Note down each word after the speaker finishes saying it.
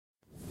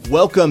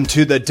Welcome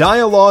to the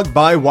Dialogue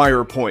by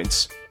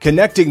Wirepoints,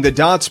 connecting the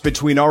dots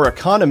between our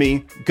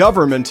economy,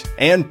 government,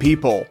 and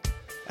people.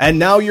 And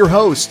now your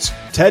hosts,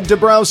 Ted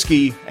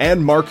Dabrowski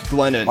and Mark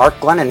Glennon. Mark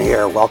Glennon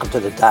here. Welcome to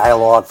the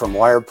Dialogue from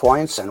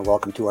Wirepoints, and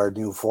welcome to our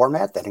new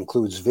format that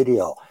includes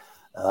video.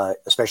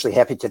 Especially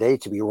happy today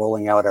to be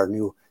rolling out our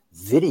new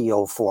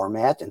video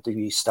format and to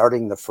be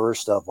starting the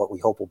first of what we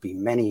hope will be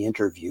many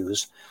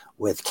interviews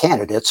with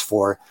candidates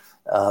for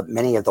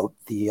many of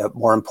the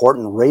more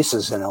important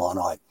races in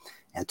Illinois.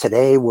 And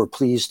today we're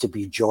pleased to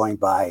be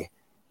joined by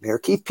Mayor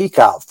Keith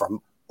Pekau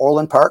from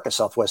Orland Park, a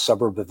southwest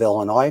suburb of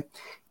Illinois.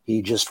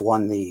 He just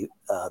won the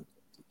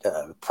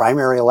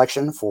primary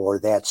election for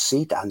that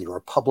seat on the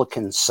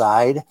Republican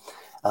side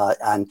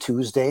on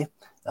Tuesday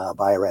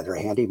by a rather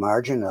handy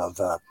margin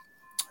of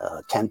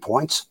 10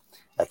 points.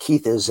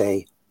 Keith is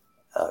a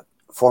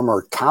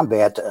former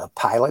combat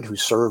pilot who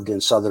served in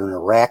southern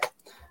Iraq,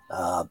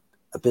 a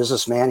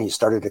businessman. He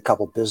started a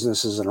couple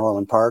businesses in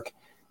Orland Park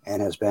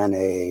and has been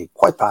a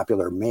quite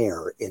popular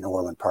mayor in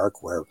Orland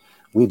Park, where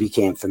we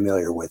became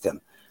familiar with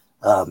him.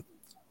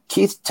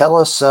 Keith, tell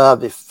us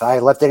if I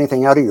left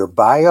anything out of your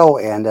bio,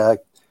 and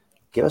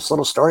give us a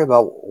little story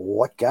about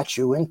what got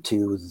you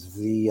into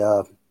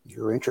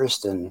your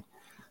interest in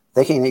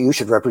thinking that you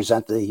should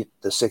represent the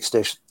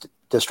 6th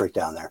district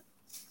down there.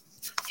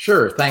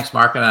 Sure. Thanks,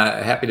 Mark. And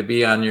I'm happy to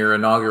be on your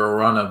inaugural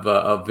run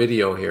of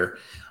video here.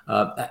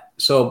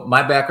 So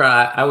my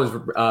background, I was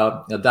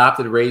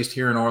adopted, raised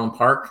here in Orland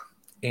Park,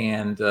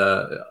 and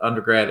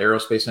undergrad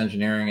aerospace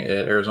engineering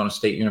at Arizona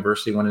State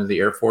University, went into the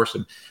Air Force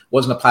and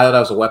wasn't a pilot. I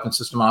was a weapons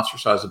system officer.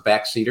 So I was a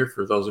backseater.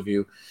 For those of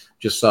you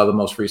just saw the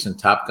most recent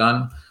Top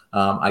Gun.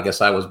 I guess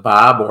I was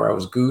Bob or I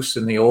was Goose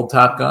in the old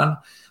Top Gun.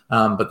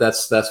 But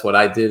that's what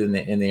I did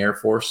in the Air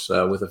Force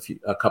with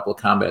a couple of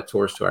combat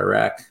tours to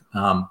Iraq.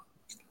 An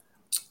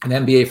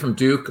MBA from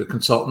Duke, a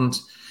consultant,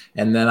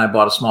 and then I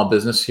bought a small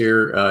business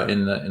here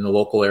in the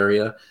local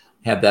area.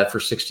 Had that for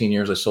 16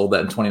 years. I sold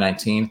that in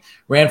 2019.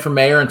 Ran for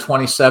mayor in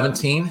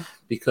 2017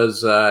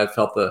 because I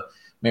felt the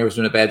mayor was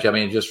doing a bad job. I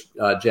mean, he just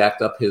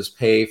jacked up his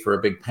pay for a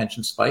big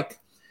pension spike,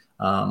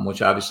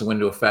 which obviously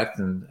went into effect.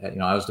 And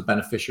I was the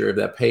beneficiary of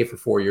that pay for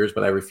 4 years,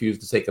 but I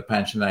refused to take a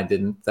pension. I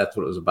didn't. That's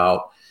what it was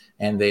about.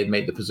 And they had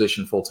made the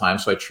position full-time,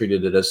 so I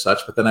treated it as such.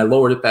 But then I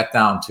lowered it back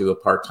down to a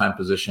part-time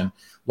position,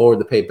 lowered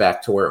the pay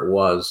back to where it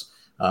was.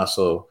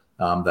 So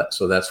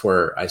that's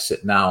where I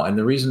sit now. And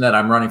the reason that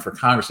I'm running for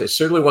Congress, it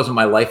certainly wasn't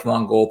my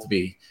lifelong goal to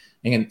be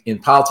in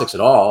politics at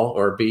all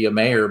or be a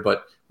mayor.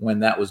 But when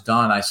that was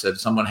done, I said,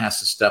 someone has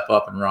to step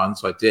up and run.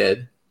 So I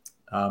did.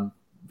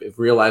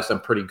 Realized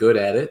I'm pretty good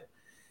at it.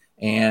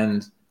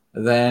 And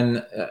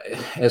then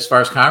as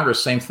far as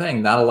Congress, same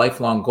thing, not a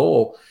lifelong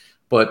goal,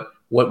 but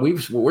what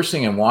we're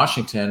seeing in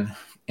Washington,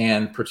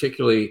 and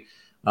particularly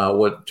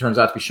what turns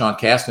out to be Sean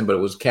Casten, but it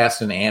was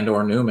Casten and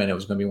or Newman. It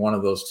was going to be one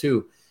of those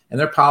two. And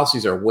their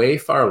policies are way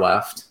far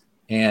left.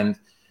 And,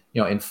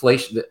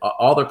 inflation,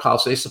 all their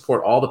policies, they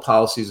support all the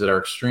policies that are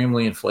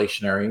extremely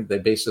inflationary. They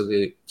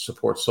basically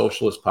support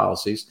socialist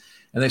policies,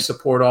 and they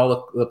support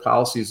all the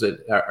policies that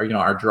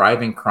are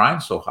driving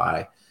crime so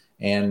high.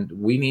 And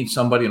we need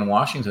somebody in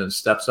Washington that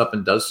steps up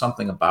and does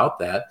something about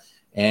that.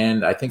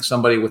 And I think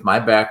somebody with my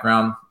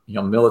background,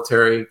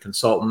 military,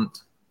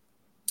 consultant,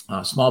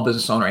 small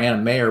business owner,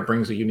 and a mayor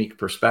brings a unique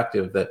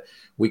perspective that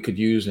we could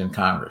use in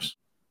Congress.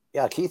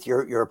 Yeah, Keith,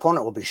 your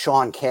opponent will be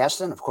Sean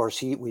Casten. Of course,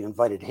 we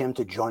invited him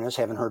to join us.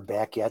 Haven't heard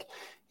back yet.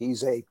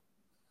 He's a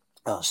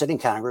sitting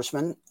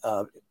congressman.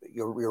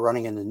 You're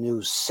running in the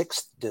new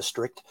 6th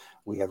district.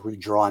 We have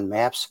redrawn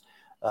maps.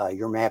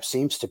 Your map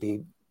seems to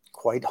be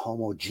quite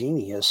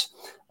homogeneous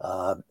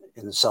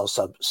in the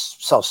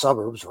south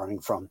suburbs,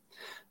 running from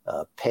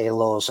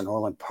Palos and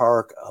Orland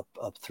Park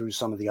up through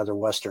some of the other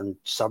western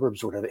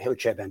suburbs,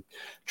 which have been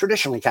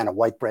traditionally kind of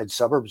white bread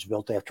suburbs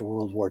built after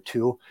World War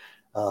II.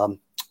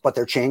 But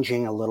they're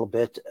changing a little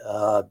bit.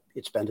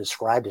 It's been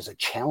described as a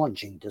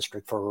challenging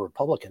district for a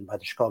Republican by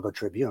the Chicago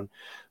Tribune.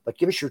 But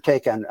give us your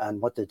take on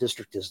what the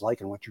district is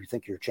like and what you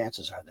think your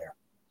chances are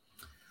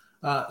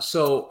there.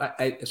 So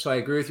I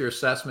agree with your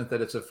assessment that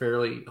it's a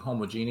fairly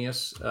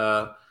homogeneous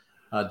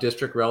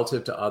district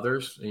relative to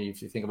others.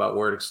 If you think about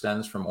where it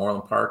extends from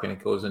Orland Park and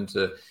it goes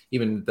into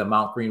even the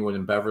Mount Greenwood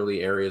and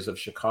Beverly areas of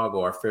Chicago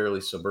are fairly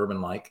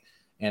suburban-like.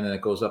 And then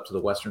it goes up to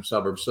the western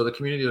suburbs. So the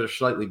communities are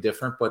slightly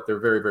different, but they're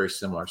very, very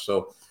similar.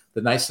 So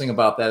the nice thing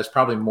about that is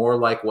probably more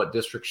like what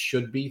districts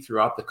should be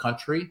throughout the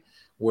country,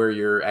 where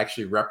you're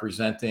actually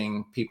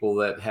representing people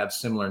that have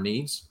similar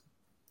needs,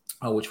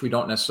 which we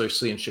don't necessarily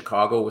see in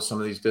Chicago with some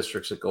of these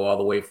districts that go all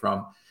the way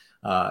from,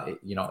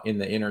 in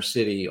the inner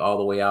city all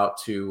the way out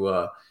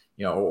to,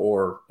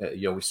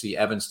 we see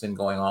Evanston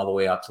going all the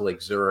way out to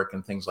Lake Zurich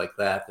and things like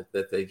that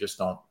they just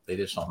don't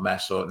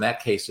mesh. So in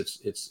that case,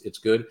 it's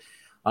good.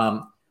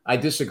 I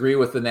disagree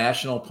with the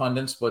national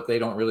pundits, but they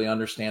don't really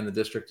understand the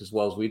district as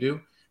well as we do.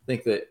 I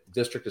think that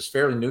district is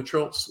fairly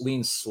neutral,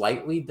 leans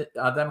slightly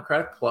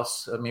Democratic,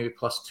 maybe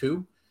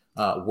 +2,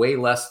 way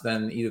less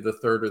than either the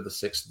 3rd or the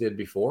 6th did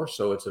before.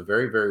 So it's a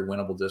very, very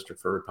winnable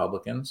district for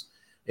Republicans.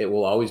 It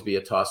will always be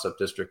a toss-up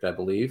district, I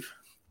believe.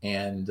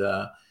 and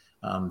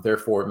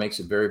therefore it makes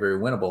it very, very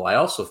winnable. I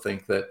also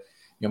think that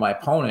my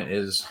opponent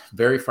is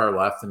very far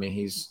left. I mean,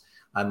 he's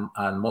on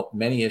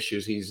many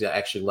issues, he's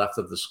actually left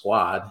of the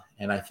squad,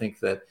 and I think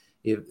that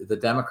if the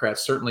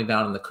Democrats, certainly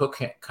down in the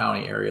Cook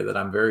County area that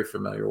I'm very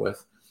familiar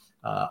with,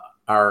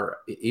 are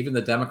even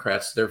the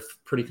Democrats, they're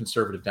pretty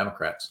conservative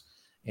Democrats.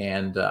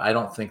 And I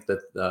don't think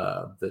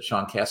that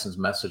Sean Caston's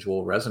message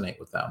will resonate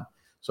with them.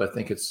 So I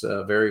think it's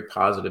a very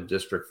positive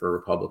district for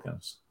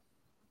Republicans.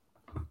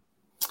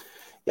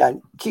 Yeah,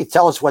 Keith,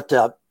 tell us what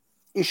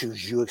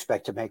issues you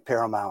expect to make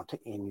paramount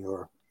in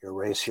your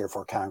race here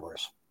for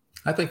Congress.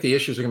 I think the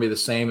issues are going to be the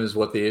same as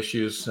what the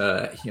issues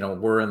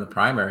were in the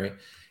primary.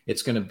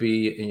 It's going to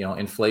be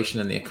inflation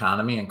in the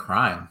economy and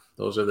crime.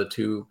 Those are the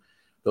two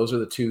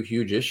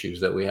huge issues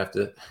that we have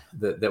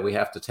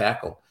to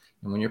tackle.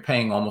 And when you're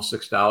paying almost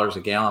 $6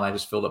 a gallon, I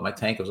just filled up my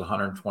tank. It was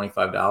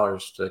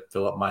 $125 to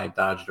fill up my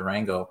Dodge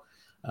Durango.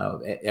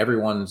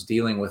 Everyone's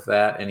dealing with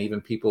that. And even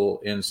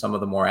people in some of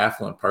the more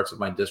affluent parts of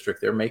my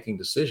district, they're making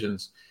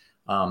decisions,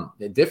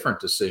 different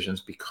decisions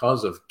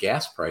because of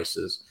gas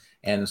prices.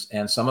 And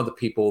some of the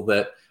people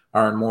that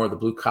are in more of the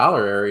blue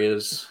collar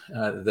areas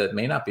that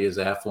may not be as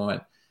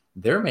affluent,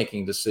 they're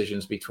making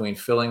decisions between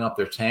filling up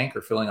their tank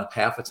or filling up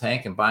half a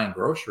tank and buying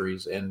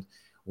groceries. And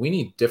we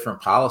need different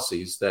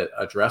policies that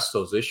address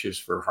those issues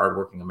for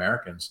hardworking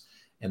Americans.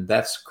 And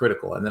that's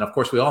critical. And then, of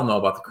course, we all know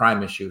about the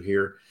crime issue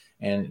here.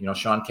 And,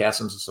 Sean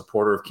Caston's a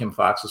supporter of Kim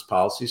Foxx's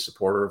policies,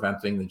 supporter of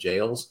emptying the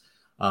jails.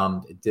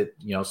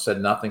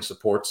 Said nothing,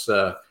 supports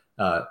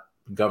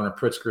Governor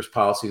Pritzker's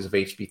policies of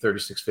HB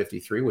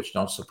 3653, which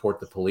don't support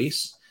the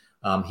police.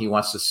 He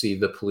wants to see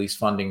the police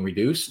funding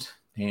reduced.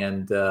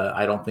 And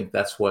I don't think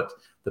that's what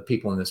the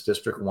people in this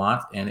district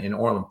want. And in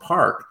Orland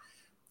Park,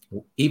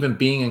 even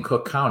being in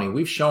Cook County,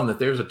 we've shown that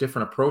there's a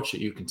different approach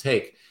that you can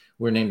take.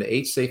 We're named the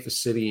 8th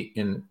safest city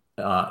in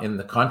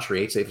the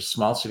country, 8th safest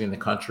small city in the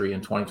country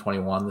in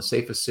 2021, the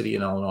safest city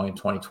in Illinois in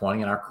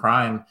 2020. And our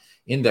crimes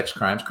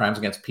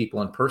against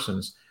people and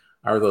persons,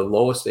 are the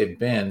lowest they've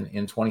been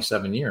in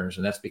 27 years.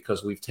 And that's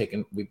because we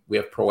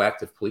have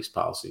proactive police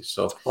policies.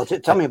 So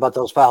tell me about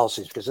those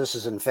policies, because this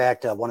is in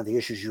fact one of the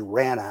issues you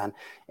ran on.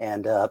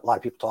 And a lot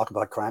of people talk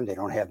about crime. They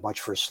don't have much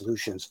for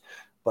solutions,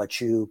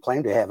 but you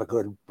claim to have a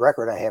good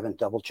record. I haven't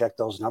double checked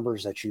those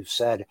numbers that you've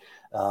said.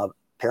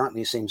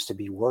 Apparently seems to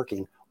be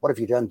working. What have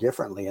you done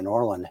differently in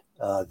Orland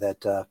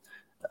that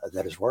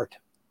has worked?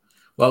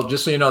 Well,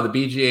 just so you know, the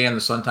BGA and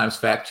the Sun-Times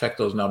fact check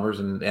those numbers,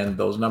 and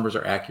those numbers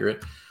are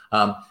accurate.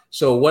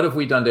 So what have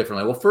we done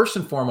differently? Well, first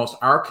and foremost,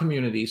 our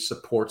community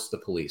supports the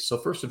police. So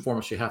first and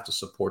foremost, you have to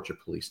support your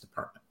police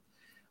department.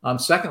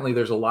 Secondly,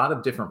 there's a lot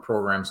of different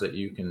programs that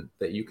you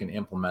can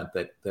implement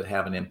that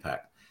have an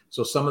impact.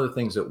 So some of the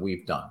things that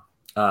we've done.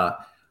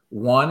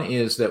 One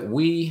is that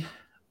we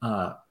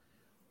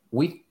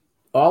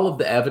all of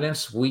the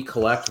evidence we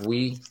collect,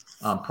 we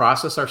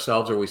process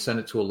ourselves, or we send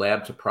it to a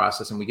lab to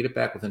process, and we get it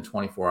back within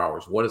 24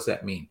 hours. What does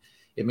that mean?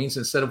 It means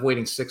instead of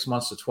waiting 6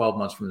 months to 12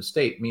 months from the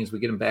state, it means we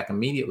get them back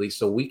immediately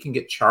so we can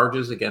get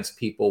charges against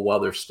people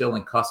while they're still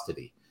in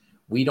custody.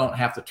 We don't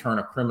have to turn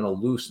a criminal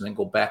loose and then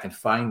go back and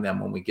find them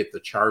when we get the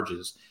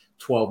charges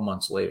 12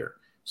 months later.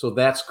 So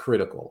that's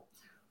critical.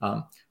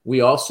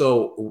 We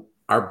also,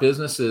 our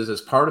businesses,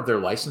 as part of their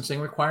licensing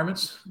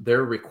requirements,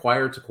 they're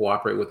required to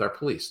cooperate with our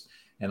police.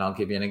 And I'll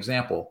give you an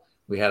example.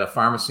 We had a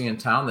pharmacy in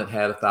town that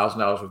had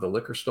 $1,000 worth of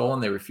liquor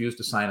stolen. They refused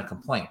to sign a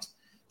complaint.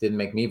 Didn't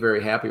make me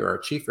very happy or our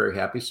chief very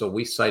happy. So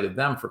we cited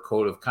them for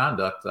code of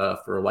conduct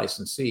for a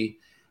licensee.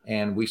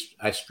 And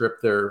I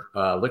stripped their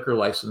liquor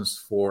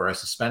license I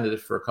suspended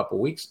it for a couple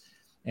of weeks.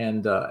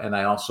 And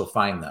I also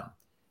fined them.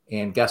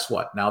 And guess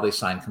what? Now they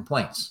sign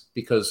complaints,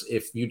 because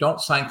if you don't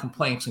sign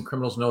complaints and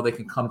criminals know they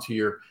can come to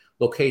your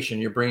location,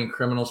 you're bringing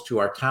criminals to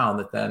our town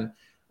that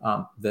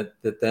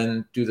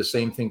then do the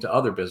same thing to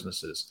other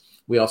businesses.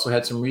 We also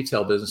had some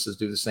retail businesses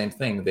do the same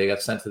thing. They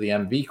got sent to the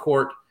MV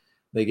court.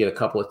 They get a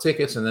couple of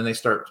tickets, and then they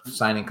start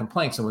signing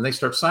complaints. And when they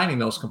start signing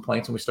those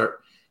complaints and we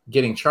start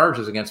getting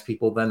charges against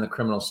people, then the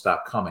criminals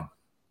stop coming.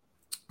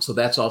 So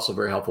that's also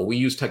very helpful. We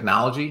use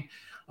technology,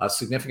 a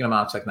significant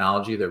amount of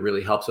technology that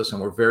really helps us,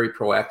 and we're very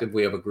proactive.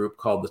 We have a group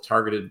called the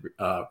Targeted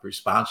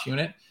Response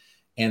Unit,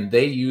 and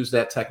they use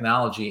that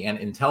technology and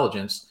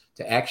intelligence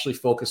to actually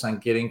focus on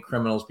getting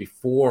criminals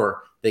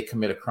before they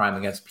commit a crime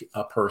against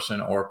a person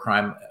or a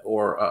crime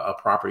or a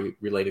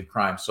property-related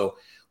crime. So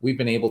we've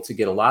been able to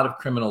get a lot of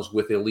criminals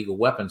with illegal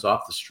weapons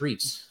off the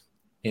streets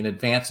in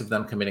advance of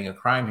them committing a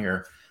crime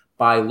here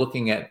by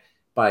looking at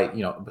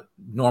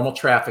normal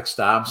traffic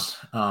stops.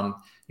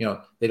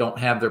 They don't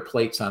have their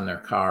plates on their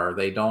car.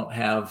 They don't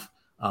have,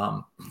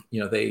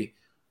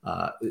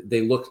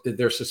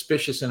 they're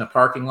suspicious in a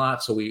parking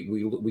lot. So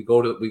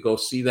we go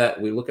see that.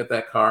 We look at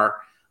that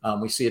car.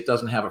 We see it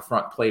doesn't have a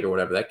front plate or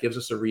whatever. That gives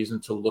us a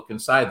reason to look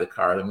inside the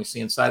car. Then we see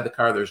inside the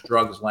car there's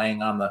drugs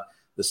laying on the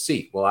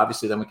seat. Well,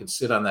 obviously, then we can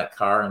sit on that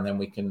car, and then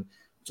we can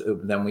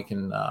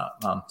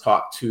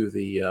talk to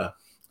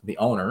the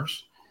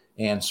owners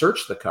and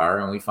search the car,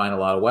 and we find a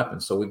lot of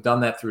weapons. So we've done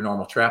that through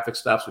normal traffic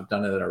stops. We've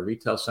done it at our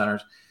retail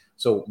centers.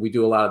 So we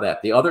do a lot of that.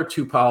 The other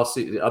two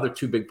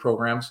big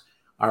programs,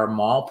 our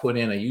mall put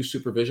in a youth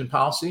supervision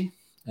policy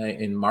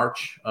in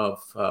March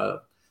of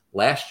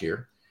last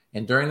year.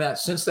 And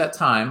since that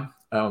time,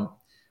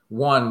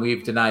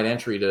 we've denied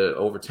entry to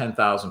over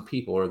 10,000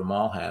 people, or the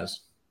mall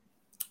has.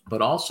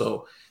 But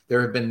also,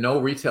 there have been no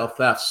retail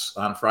thefts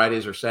on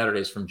Fridays or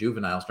Saturdays from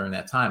juveniles during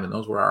that time. And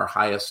those were our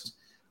highest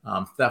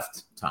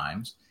theft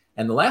times.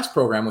 And the last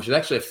program, which is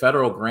actually a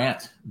federal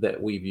grant that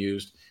we've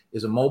used,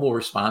 is a mobile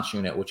response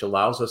unit, which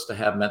allows us to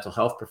have mental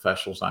health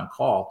professionals on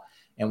call.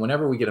 And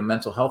whenever we get a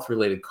mental health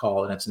related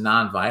call and it's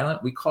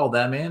nonviolent, we call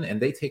them in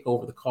and they take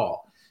over the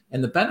call.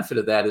 And the benefit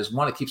of that is,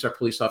 one, it keeps our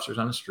police officers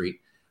on the street.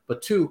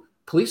 But two,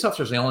 police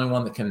officers are the only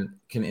one that can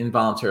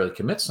involuntarily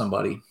commit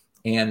somebody.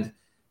 And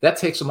that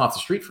takes them off the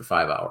street for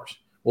 5 hours.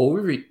 Well,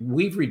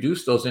 we've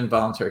reduced those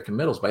involuntary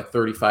committals by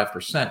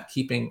 35%,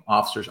 keeping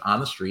officers on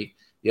the street.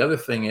 The other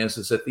thing is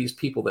that these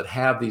people that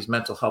have these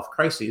mental health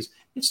crises,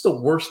 it's the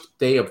worst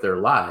day of their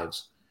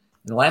lives.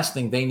 And the last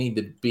thing they need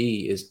to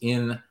be is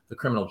in the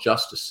criminal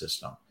justice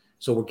system.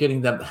 So we're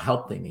getting them the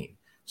help they need.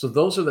 So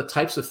those are the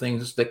types of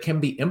things that can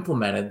be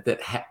implemented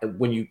that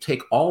when you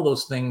take all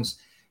those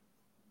things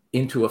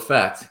into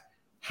effect,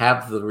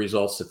 have the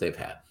results that they've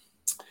had.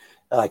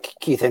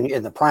 Keith,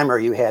 in the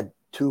primary, you had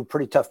two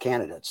pretty tough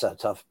candidates,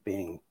 tough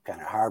being kind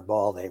of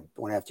hardball. They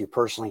went after you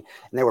personally,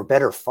 and they were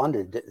better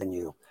funded than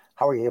you.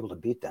 How were you able to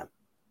beat them?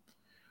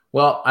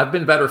 Well, I've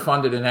been better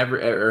funded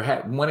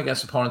went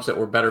against opponents that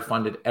were better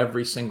funded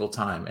every single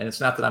time. And it's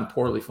not that I'm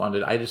poorly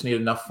funded. I just need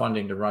enough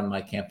funding to run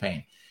my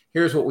campaign.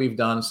 Here's what we've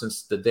done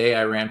since the day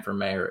I ran for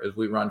mayor: is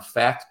we run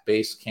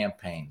fact-based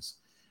campaigns.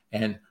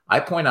 And I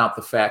point out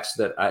the facts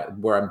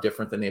where I'm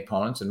different than the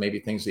opponents, and maybe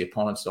things the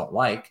opponents don't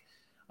like,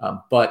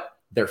 but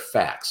they're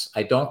facts.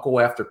 I don't go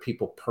after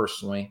people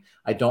personally.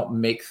 I don't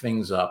make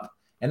things up.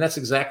 And that's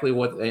exactly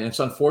and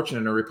it's unfortunate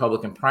in a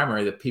Republican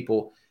primary that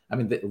people,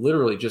 they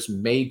literally just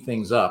made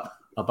things up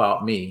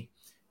about me.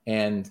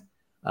 And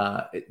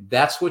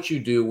that's what you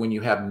do when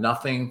you have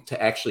nothing to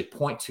actually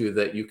point to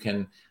that you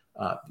can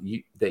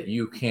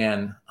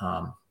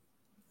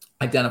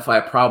identify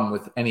a problem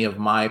with any of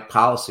my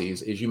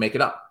policies, is you make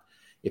it up.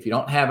 If you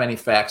don't have any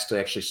facts to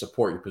actually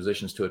support your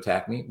positions to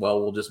attack me,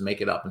 well, we'll just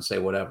make it up and say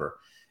whatever.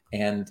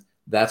 And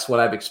that's what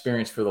I've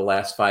experienced for the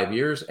last 5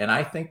 years. And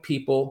I think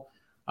people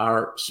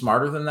are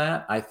smarter than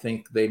that. I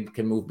think they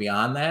can move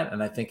beyond that.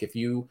 And I think if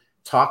you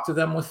talk to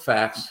them with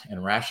facts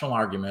and rational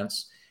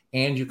arguments,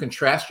 and you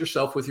contrast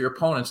yourself with your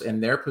opponents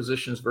and their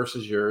positions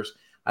versus yours,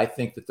 I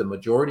think that the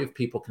majority of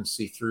people can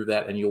see through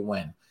that and you'll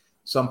win.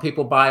 Some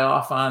people buy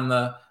off on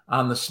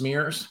the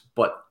smears,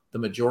 but the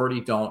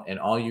majority don't. And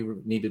all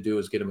you need to do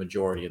is get a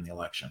majority in the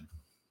election.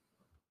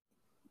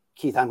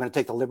 Keith, I'm going to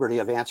take the liberty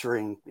of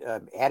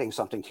adding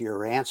something to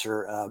your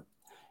answer.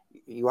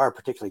 You are a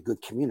particularly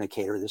good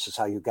communicator. This is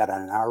how you got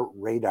on our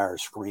radar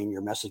screen.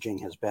 Your messaging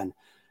has been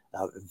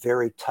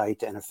very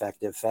tight and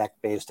effective,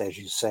 fact-based, as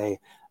you say.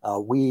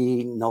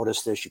 We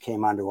noticed this. You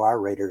came onto our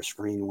radar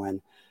screen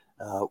when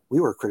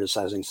we were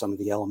criticizing some of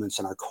the elements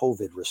in our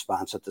COVID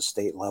response at the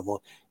state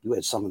level. You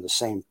had some of the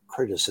same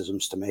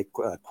criticisms to make,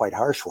 quite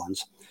harsh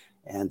ones.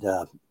 And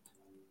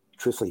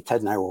truthfully,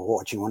 Ted and I were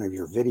watching one of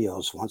your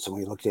videos once, and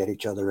we looked at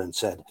each other and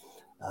said,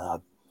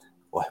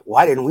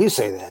 why didn't we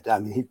say that? I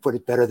mean, he put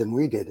it better than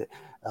we did.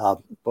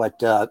 But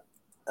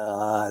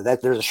that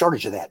there's a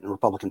shortage of that in the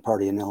Republican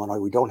Party in Illinois.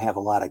 We don't have a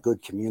lot of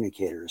good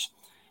communicators.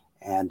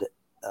 And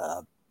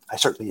I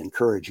certainly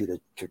encourage you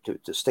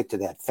to stick to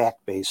that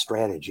fact-based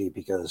strategy,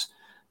 because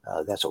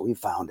that's what we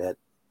found at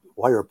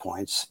Wire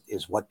Points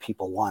is what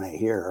people want to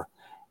hear.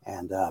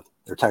 And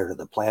they're tired of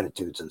the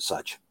platitudes and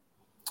such.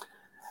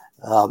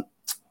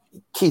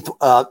 Keith,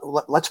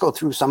 let's go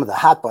through some of the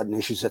hot button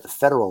issues at the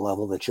federal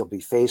level that you'll be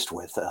faced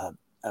with.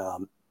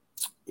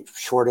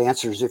 Short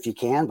answers if you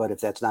can, but if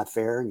that's not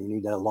fair, you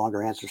need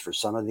longer answers for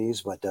some of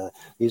these. But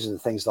these are the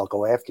things they'll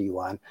go after you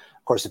on.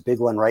 Of course, the big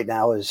one right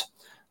now is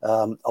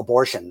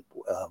abortion.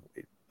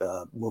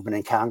 Movement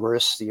in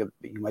Congress you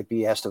might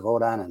be asked to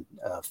vote on, and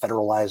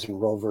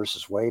federalizing Roe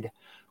versus Wade.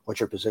 What's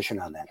your position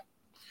on that?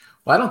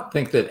 Well, I don't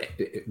think that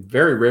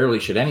very rarely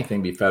should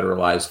anything be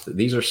federalized.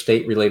 These are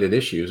state-related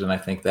issues, and I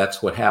think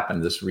that's what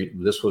happened. This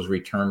was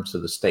returned to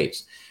the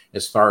states.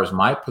 As far as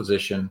my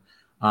position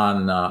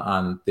on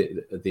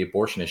the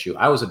abortion issue,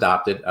 I was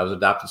adopted. I was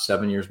adopted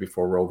 7 years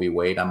before Roe v.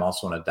 Wade. I'm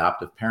also an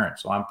adoptive parent,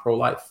 so I'm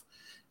pro-life.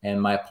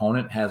 And my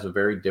opponent has a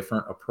very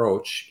different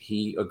approach.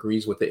 He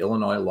agrees with the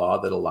Illinois law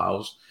that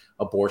allows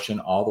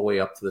abortion all the way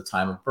up to the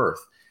time of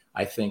birth.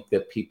 I think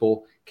that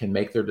people can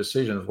make their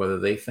decisions whether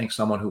they think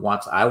someone who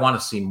I want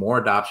to see more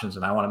adoptions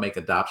and I want to make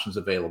adoptions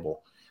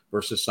available,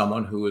 versus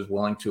someone who is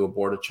willing to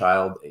abort a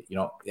child,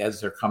 as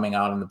they're coming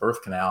out in the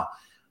birth canal.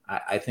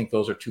 I think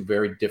those are two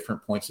very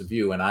different points of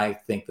view. And I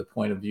think the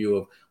point of view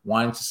of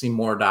wanting to see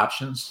more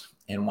adoptions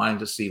and wanting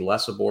to see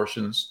less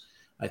abortions,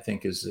 I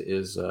think is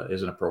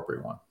an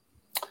appropriate one.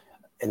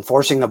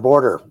 Enforcing the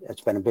border, it's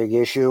been a big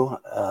issue.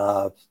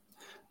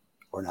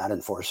 Or not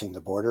enforcing the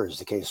border, as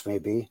the case may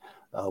be.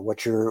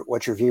 What's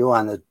your view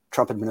on the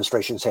Trump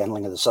administration's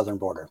handling of the southern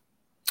border?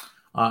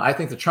 I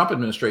think the Trump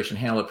administration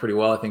handled it pretty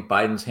well. I think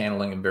Biden's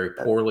handling it very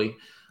poorly.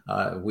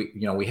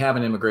 We have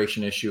an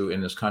immigration issue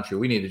in this country.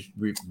 We need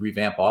to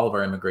revamp all of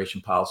our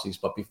immigration policies.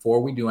 But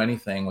before we do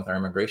anything with our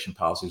immigration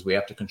policies, we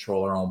have to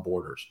control our own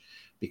borders,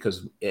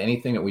 because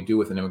anything that we do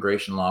with an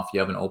immigration law, if you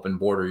have an open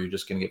border, you're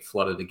just going to get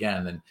flooded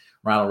again. And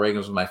Ronald Reagan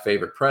was my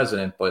favorite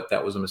president, but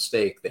that was a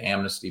mistake, the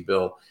amnesty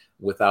bill,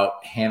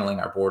 without handling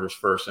our borders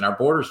first. And our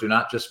borders do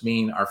not just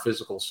mean our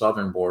physical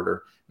southern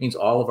border, it means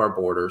all of our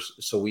borders.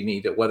 So we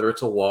need to, whether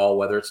it's a wall,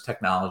 whether it's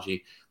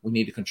technology, we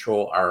need to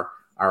control our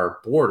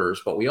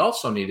borders, but we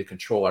also need to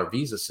control our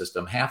visa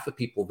system. Half the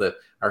people that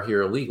are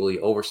here illegally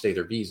overstay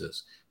their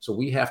visas. So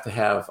we have to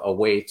have a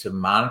way to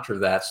monitor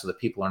that so that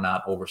people are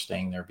not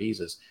overstaying their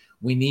visas.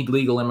 We need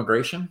legal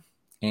immigration,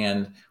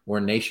 and we're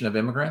a nation of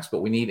immigrants,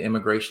 but we need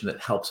immigration that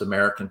helps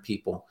American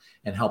people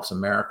and helps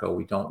America.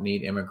 We don't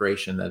need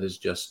immigration that is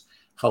just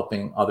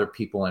helping other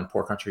people in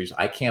poor countries.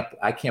 I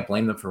can't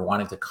blame them for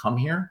wanting to come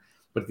here,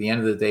 but at the end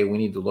of the day, we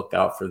need to look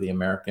out for the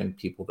American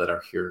people that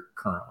are here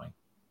currently.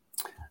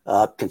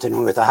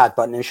 Continuing with the hot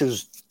button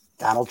issues,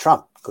 Donald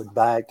Trump, good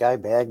bad guy,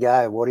 bad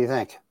guy. What do you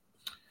think?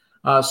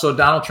 So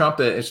Donald Trump,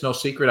 it's no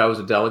secret, I was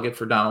a delegate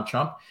for Donald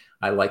Trump.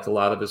 I liked a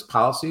lot of his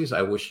policies.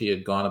 I wish he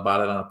had gone about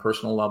it on a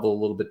personal level a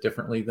little bit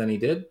differently than he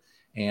did.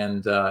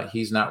 And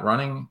he's not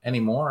running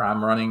anymore.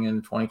 I'm running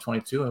in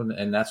 2022,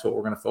 and that's what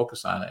we're going to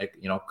focus on.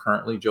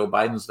 Currently Joe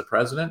Biden's the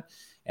president,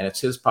 and it's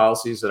his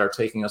policies that are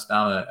taking us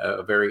down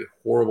a very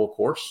horrible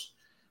course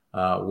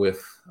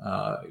with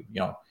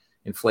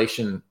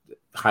inflation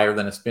higher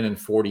than it's been in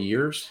 40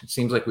 years. It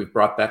seems like we've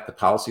brought back the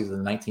policies of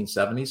the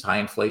 1970s, high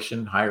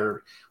inflation,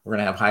 we're going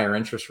to have higher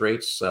interest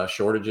rates,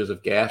 shortages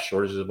of gas,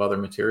 shortages of other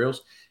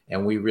materials.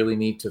 And we really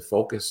need to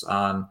focus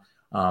on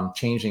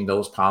changing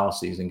those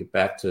policies and get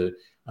back to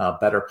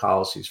better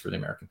policies for the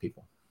American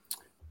people.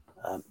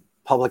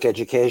 Public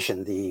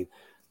education, the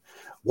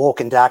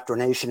woke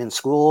indoctrination in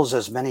schools,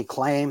 as many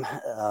claim,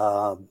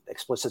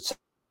 explicit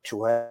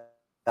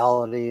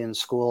sexuality in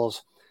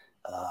schools.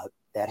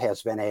 That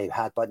has been a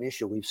hot button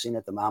issue. We've seen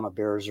it. The mama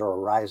bears are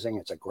arising.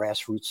 It's a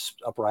grassroots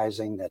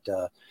uprising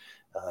that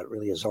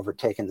really has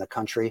overtaken the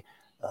country.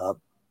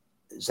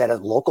 Is that a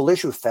local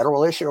issue,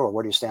 federal issue, or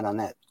where do you stand on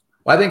that?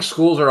 Well, I think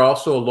schools are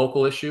also a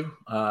local issue,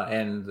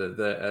 and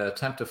the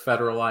attempt to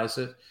federalize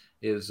it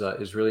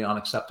is really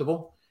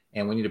unacceptable.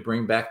 And we need to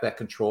bring back that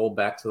control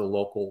back to the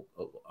local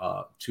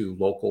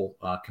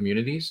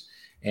communities.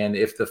 And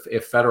if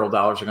federal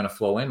dollars are going to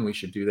flow in, we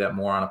should do that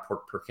more on a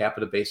per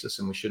capita basis,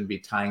 and we shouldn't be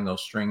tying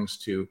those strings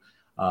to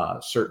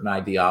certain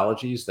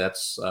ideologies.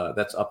 That's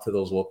up to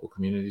those local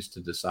communities to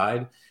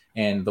decide.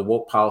 And the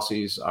woke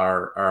policies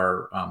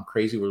are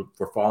crazy.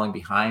 We're falling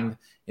behind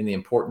in the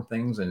important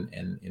things and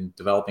in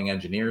developing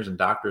engineers and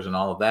doctors and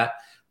all of that,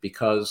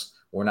 because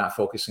we're not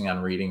focusing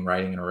on reading,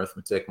 writing, and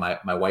arithmetic.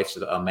 My wife's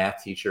a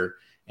math teacher,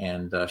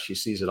 and she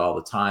sees it all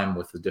the time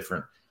with the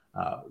different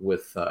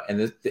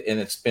and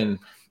it's been,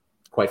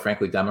 quite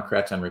frankly,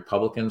 Democrats and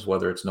Republicans,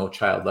 whether it's No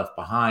Child Left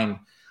Behind,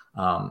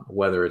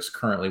 whether it's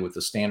currently with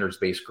the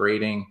standards-based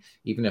grading,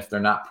 even if they're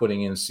not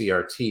putting in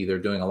CRT, they're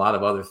doing a lot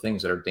of other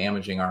things that are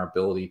damaging our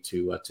ability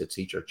to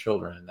teach our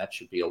children, and that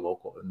should be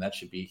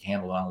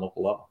handled on a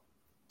local level.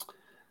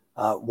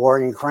 War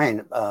in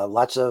Ukraine,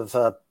 lots of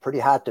pretty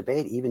hot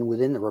debate, even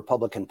within the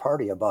Republican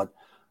Party, about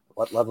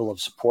what level of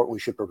support we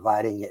should be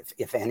providing,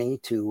 if any,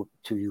 to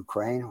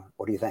Ukraine.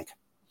 What do you think?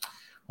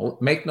 Well,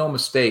 make no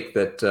mistake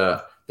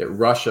that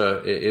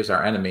Russia is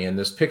our enemy. And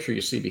this picture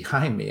you see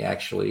behind me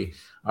actually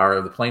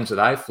are the planes that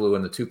I flew,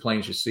 and the two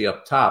planes you see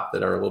up top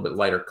that are a little bit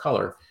lighter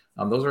color.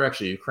 Those are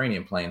actually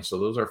Ukrainian planes. So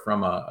those are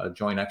from a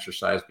joint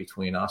exercise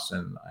between us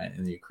and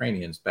the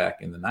Ukrainians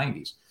back in the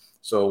 90s.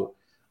 So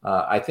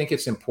I think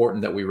it's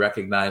important that we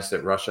recognize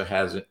that Russia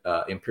has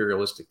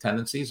imperialistic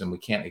tendencies, and we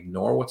can't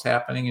ignore what's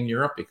happening in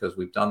Europe, because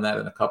we've done that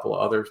in a couple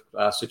of other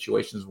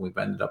situations, and we've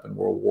ended up in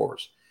world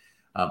wars.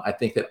 I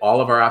think that all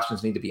of our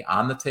options need to be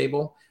on the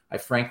table. I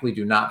frankly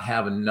do not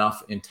have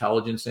enough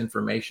intelligence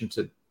information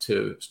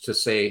to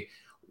say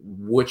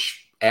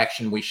which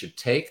action we should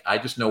take. I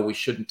just know we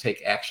shouldn't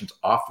take actions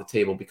off the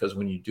table, because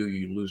when you do,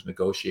 you lose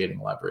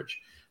negotiating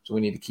leverage. So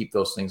we need to keep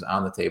those things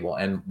on the table.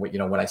 And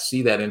when I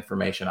see that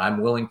information,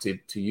 I'm willing to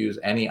use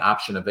any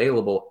option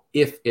available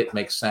if it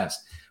makes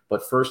sense.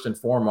 But first and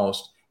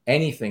foremost,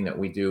 anything that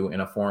we do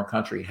in a foreign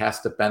country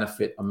has to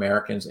benefit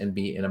Americans and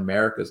be in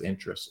America's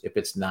interests. If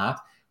it's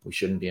not, we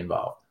shouldn't be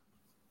involved.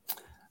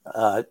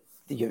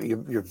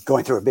 You're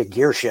going through a big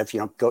gear shift,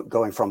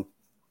 going from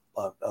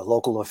a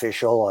local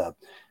official,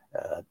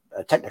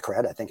 a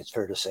technocrat. I think it's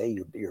fair to say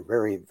you're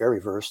very, very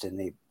versed in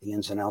the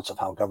ins and outs of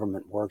how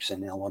government works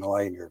in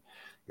Illinois and your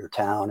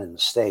town and the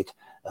state,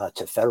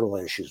 to federal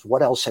issues.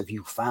 What else have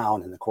you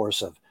found in the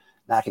course of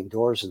knocking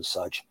doors and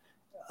such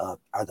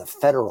are the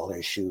federal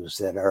issues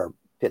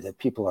that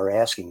people are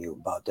asking you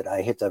about? Did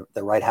I hit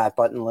the right hot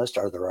button list?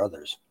 Are there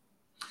others?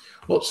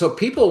 Well, so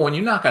people, when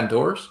you knock on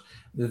doors,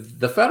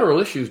 the federal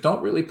issues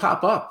don't really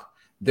pop up.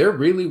 They're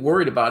really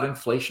worried about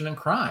inflation and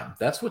crime.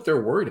 That's what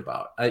they're worried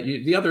about.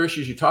 The other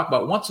issues you talk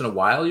about, once in a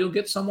while, you'll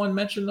get someone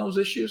mention those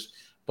issues.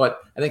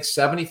 But I think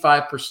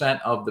 75%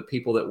 of the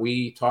people that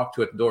we talked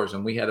to at the doors,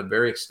 and we had a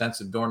very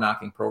extensive door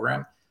knocking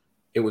program,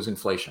 it was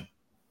inflation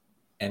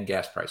and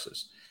gas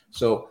prices.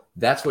 So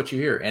that's what you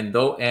hear. And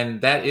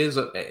that is,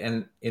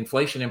 and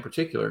inflation in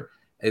particular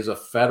is a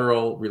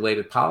federal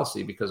related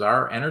policy, because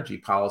our energy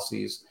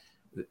policies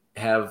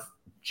have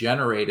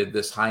generated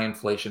this high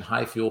inflation,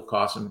 high fuel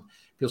costs. And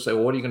people say,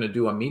 well, what are you going to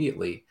do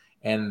immediately?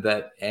 And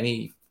that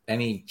any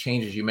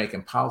changes you make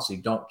in policy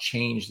don't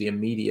change the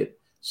immediate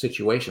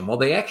situation. Well,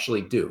 they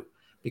actually do,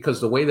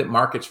 because the way that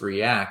markets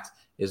react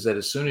is that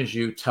as soon as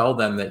you tell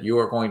them that you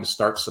are going to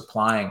start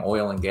supplying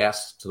oil and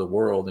gas to the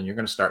world and you're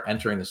going to start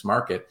entering this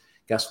market,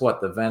 guess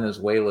what? The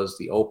Venezuelas,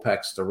 the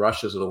OPECs, the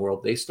Russias of the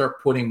world, they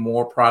start putting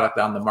more product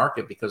on the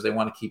market because they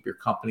want to keep your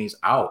companies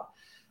out,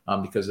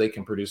 because they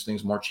can produce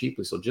things more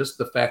cheaply. So just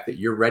the fact that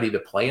you're ready to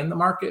play in the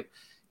market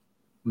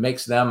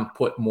makes them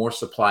put more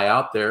supply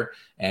out there.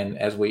 And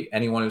as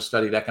anyone who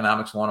studied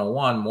economics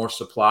 101, more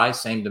supply,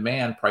 same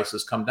demand,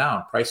 prices come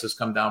down. Prices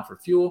come down for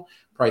fuel.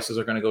 Prices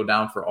are going to go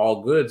down for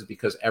all goods,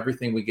 because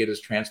everything we get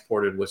is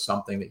transported with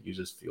something that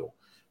uses fuel.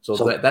 So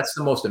that's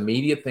the most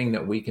immediate thing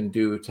that we can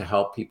do to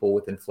help people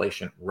with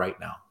inflation right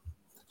now.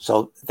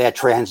 So that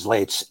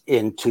translates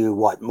into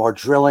what? More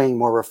drilling,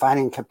 more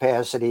refining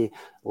capacity,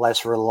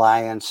 less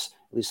reliance,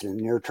 at least in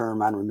the near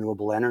term, on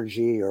renewable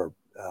energy, or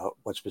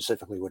what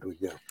specifically would we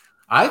do?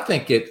 I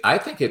think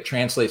it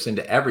translates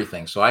into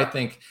everything. So I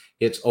think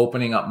it's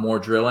opening up more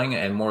drilling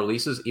and more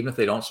leases. Even if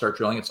they don't start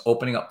drilling, it's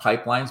opening up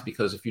pipelines,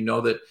 because if you know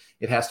that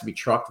it has to be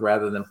trucked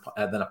rather than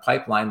a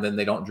pipeline, then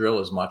they don't drill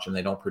as much and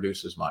they don't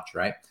produce as much,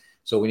 right?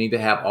 So we need to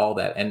have all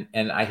that.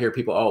 And I hear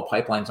people, oh,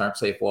 pipelines aren't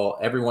safe. Well,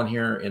 everyone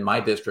here in my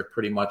district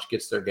pretty much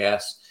gets their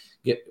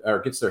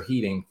gets their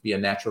heating via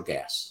natural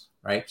gas,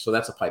 right? So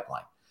that's a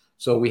pipeline.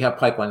 So we have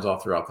pipelines all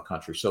throughout the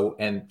country. So,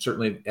 and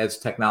certainly as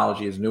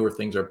technology, as newer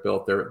things are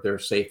built, they're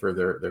safer,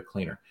 they're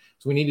cleaner.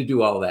 So we need to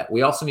do all of that.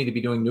 We also need to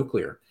be doing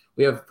nuclear.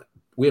 We have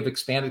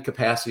expanded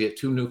capacity at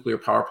 2 nuclear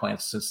power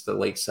plants since the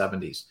late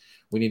 70s.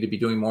 We need to be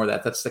doing more of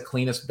that. That's the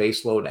cleanest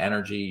baseload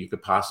energy you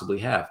could possibly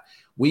have.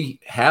 We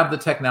have the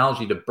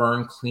technology to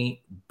burn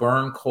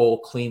coal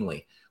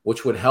cleanly,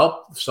 which would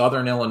help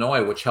Southern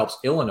Illinois, which helps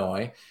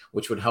Illinois,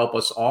 which would help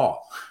us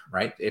all,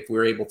 right? If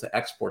we're able to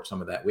export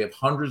some of that. We have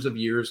hundreds of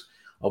years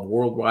of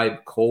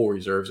worldwide coal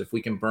reserves. If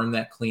we can burn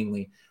that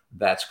cleanly,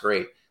 that's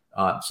great.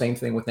 Same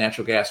thing with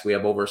natural gas. We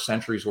have over a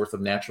century's worth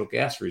of natural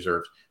gas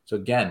reserves. So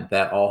again,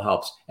 that all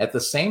helps. At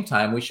the same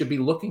time, we should be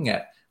looking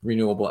at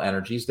renewable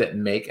energies that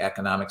make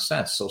economic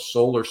sense. So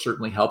solar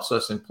certainly helps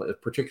us,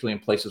 particularly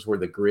in places where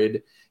the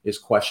grid is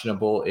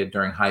questionable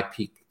during high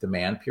peak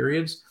demand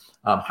periods.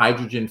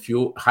 Hydrogen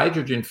fuel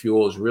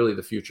is really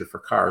the future for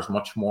cars,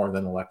 much more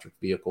than electric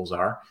vehicles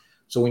are.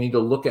 So we need to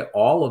look at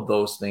all of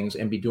those things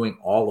and be doing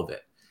all of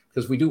it.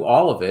 Because we do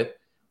all of it,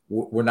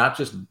 we're not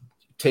just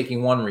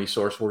taking one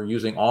resource, we're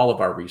using all of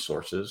our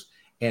resources,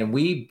 and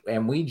we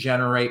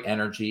generate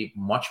energy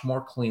much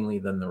more cleanly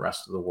than the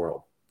rest of the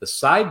world. The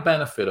side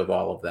benefit of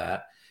all of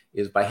that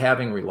is by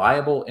having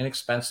reliable,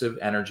 inexpensive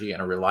energy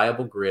and a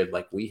reliable grid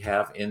like we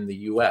have in the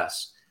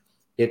U.S.,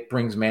 it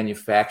brings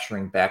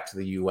manufacturing back to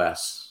the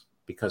U.S.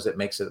 because it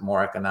makes it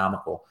more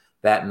economical.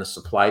 That and the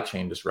supply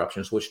chain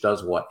disruptions, which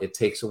does what? It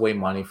takes away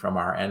money from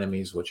our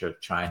enemies, which are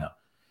China.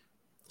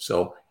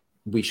 So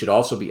we should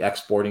also be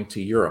exporting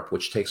to Europe,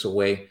 which takes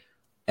away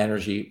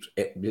energy.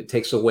 It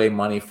takes away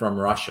money from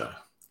Russia,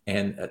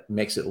 and it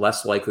makes it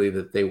less likely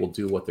that they will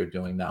do what they're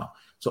doing now.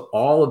 So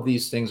all of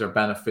these things are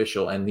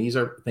beneficial, and these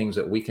are things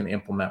that we can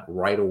implement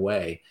right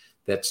away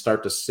that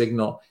start to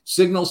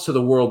signals to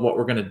the world what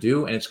we're going to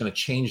do, and it's going to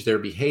change their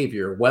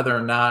behavior, whether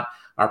or not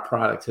our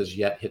product has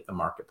yet hit the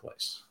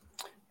marketplace.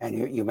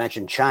 And you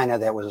mentioned China.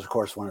 That was, of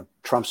course, one of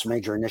Trump's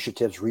major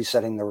initiatives,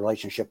 resetting the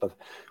relationship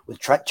with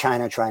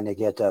China, trying to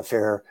get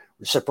fair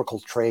reciprocal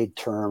trade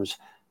terms.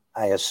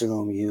 I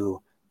assume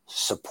you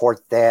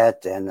support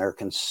that and are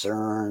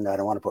concerned. I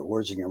don't want to put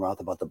words in your mouth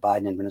about the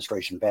Biden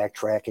administration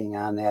backtracking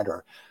on that,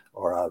 or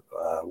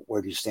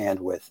where do you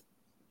stand with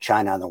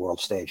China on the world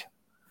stage?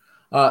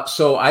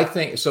 So I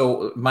think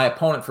my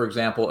opponent, for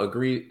example,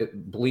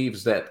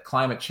 believes that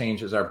climate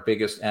change is our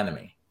biggest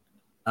enemy.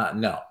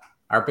 No.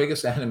 Our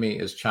biggest enemy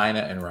is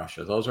China and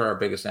Russia. Those are our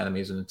biggest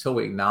enemies. And until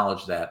we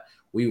acknowledge that,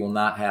 we will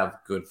not have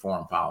good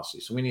foreign policy.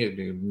 So we need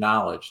to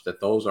acknowledge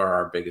that those are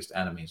our biggest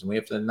enemies. And we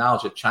have to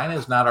acknowledge that China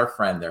is not our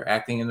friend. They're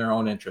acting in their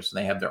own interests,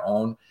 and they have their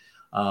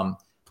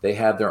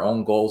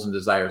own goals and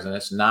desires. And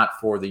it's not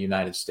for the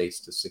United States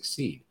to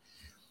succeed.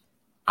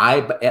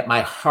 At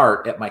my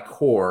heart, at my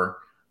core,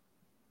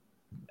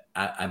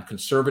 I'm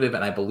conservative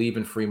and I believe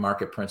in free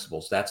market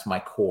principles. That's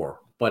my core.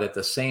 But at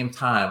the same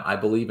time, I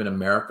believe in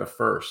America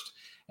first.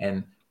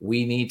 And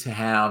we need to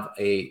have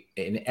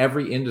in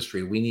every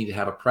industry, we need to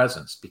have a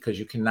presence, because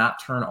you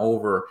cannot turn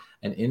over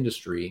an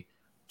industry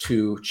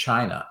to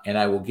China. And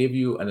I will give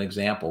you an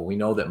example. We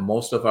know that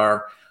most of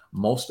our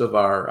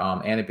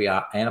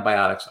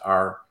antibiotics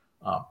are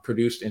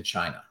produced in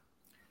China.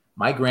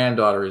 My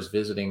granddaughter is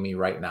visiting me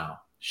right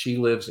now. She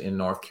lives in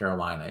North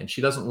Carolina, and she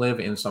doesn't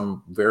live in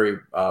some very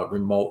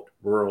remote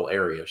rural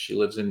area. She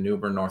lives in New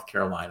Bern, North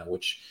Carolina,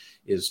 which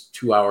is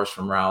 2 hours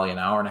from Raleigh, an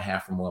hour and a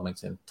half from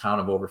Wilmington, town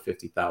of over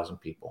 50,000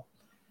 people.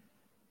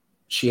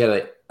 She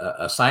had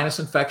a sinus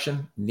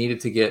infection, needed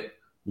to get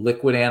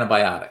liquid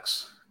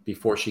antibiotics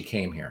before she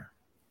came here.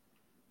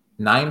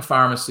 9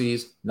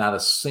 pharmacies, not a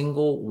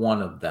single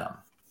one of them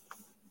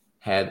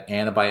had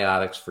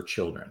antibiotics for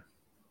children.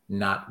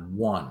 Not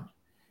one.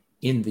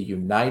 In the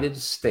United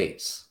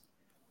States,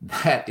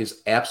 that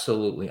is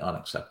absolutely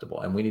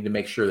unacceptable. And we need to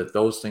make sure that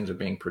those things are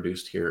being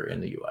produced here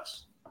in the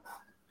U.S.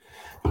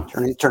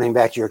 Turning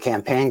back to your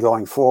campaign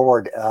going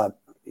forward,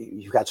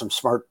 you've got some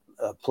smart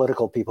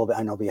political people that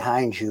I know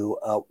behind you.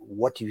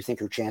 What do you think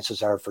your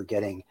chances are for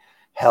getting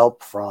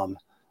help from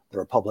the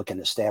Republican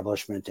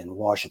establishment in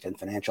Washington?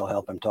 Financial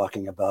help. I'm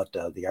talking about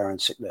the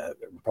RNC,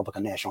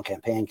 Republican National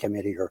Campaign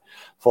Committee, or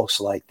folks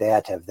like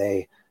that. Have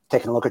they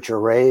taken a look at your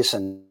race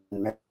and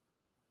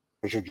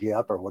measured you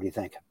up, or what do you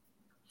think?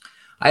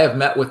 I have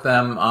met with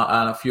them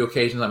on a few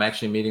occasions. I'm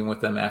actually meeting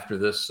with them after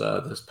this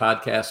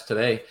podcast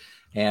today,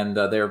 and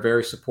they're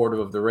very supportive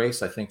of the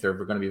race. I think they're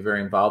going to be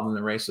very involved in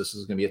the race. This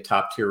is going to be a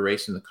top-tier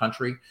race in the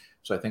country,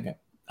 so I think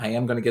I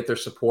am going to get their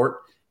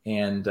support.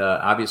 And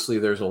obviously,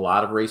 there's a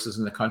lot of races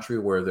in the country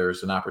where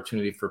there's an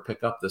opportunity for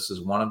pickup. This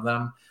is one of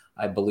them.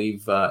 I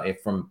believe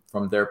from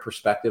their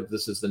perspective,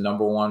 this is the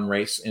number one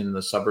race in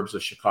the suburbs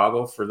of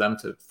Chicago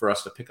for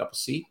us to pick up a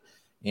seat.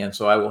 And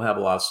so I will have a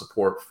lot of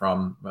support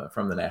from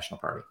the National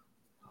Party.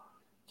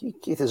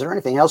 Keith, is there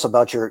anything else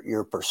about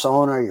your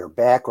persona, your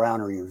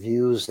background, or your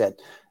views that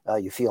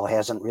you feel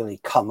hasn't really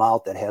come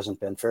out, that hasn't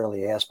been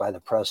fairly asked by the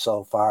press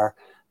so far,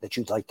 that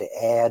you'd like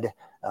to add,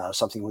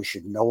 something we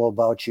should know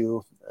about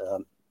you?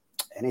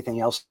 Anything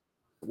else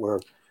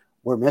we're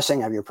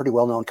missing? I mean, you're a pretty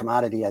well-known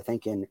commodity, I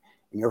think, in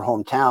your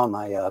hometown.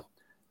 My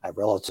have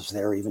relatives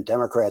there, even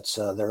Democrats,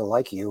 they're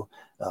like you.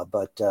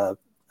 But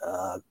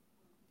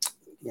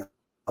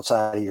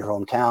outside of your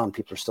hometown,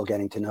 people are still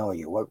getting to know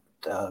you.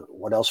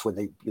 What else would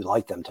you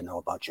like them to know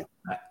about you?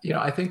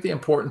 I think the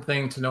important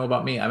thing to know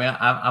about me, I mean,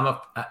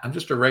 I'm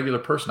just a regular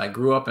person. I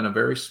grew up in a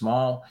very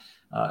small,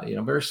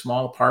 very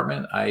small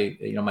apartment.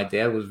 My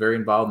dad was very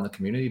involved in the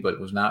community, but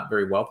was not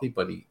very wealthy,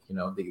 but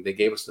they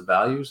gave us the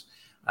values.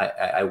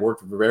 I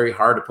worked very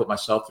hard to put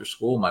myself through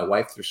school, my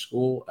wife through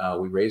school.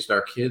 We raised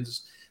our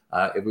kids.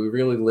 We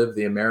really lived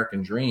the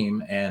American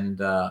dream,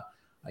 and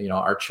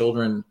our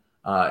children,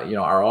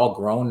 are all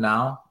grown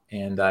now.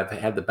 And I've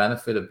had the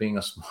benefit of being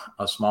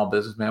a small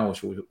businessman,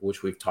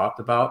 which we've talked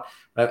about.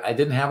 But I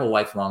didn't have a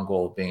lifelong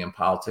goal of being in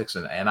politics.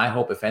 And I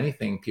hope, if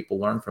anything, people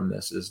learn from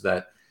this is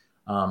that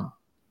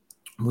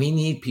we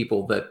need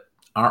people that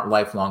aren't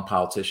lifelong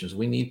politicians.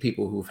 We need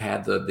people who've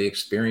had the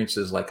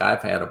experiences like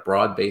I've had, a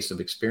broad base of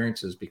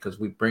experiences, because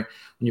when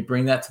you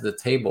bring that to the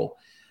table,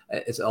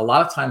 it's a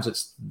lot of times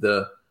it's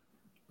the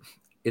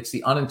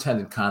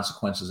unintended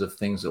consequences of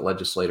things that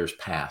legislators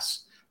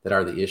pass that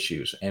are the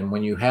issues. And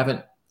when you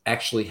haven't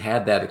actually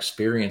had that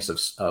experience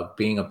of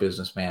being a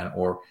businessman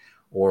or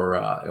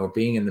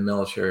being in the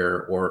military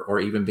or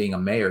even being a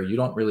mayor, you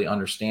don't really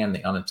understand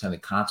the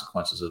unintended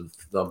consequences of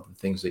the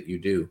things that you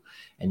do.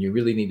 And you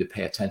really need to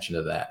pay attention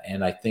to that.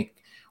 And I think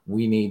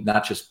we need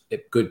not just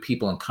good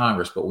people in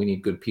Congress, but we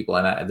need good people.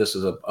 And this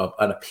is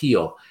an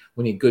appeal.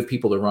 We need good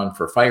people to run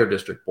for fire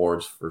district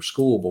boards, for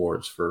school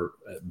boards, for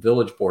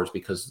village boards,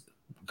 because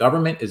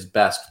government is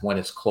best when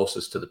it's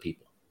closest to the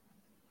people.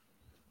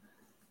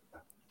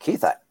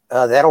 Keith,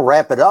 that'll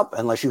wrap it up,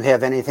 unless you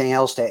have anything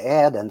else to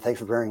add. And thanks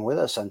for bearing with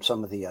us on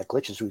some of the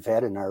glitches we've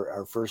had in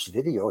our first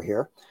video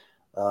here.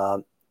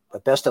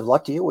 But best of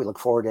luck to you. We look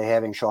forward to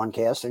having Sean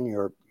Casten,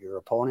 your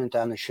opponent,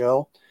 on the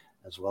show,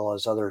 as well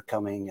as other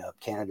coming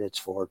candidates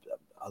for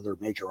other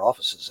major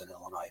offices in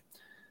Illinois.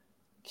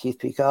 Keith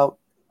Pekau,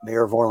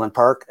 Mayor of Orland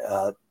Park,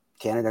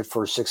 candidate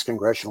for 6th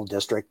Congressional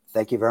District.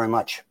 Thank you very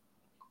much.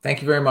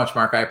 Thank you very much,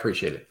 Mark. I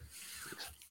appreciate it.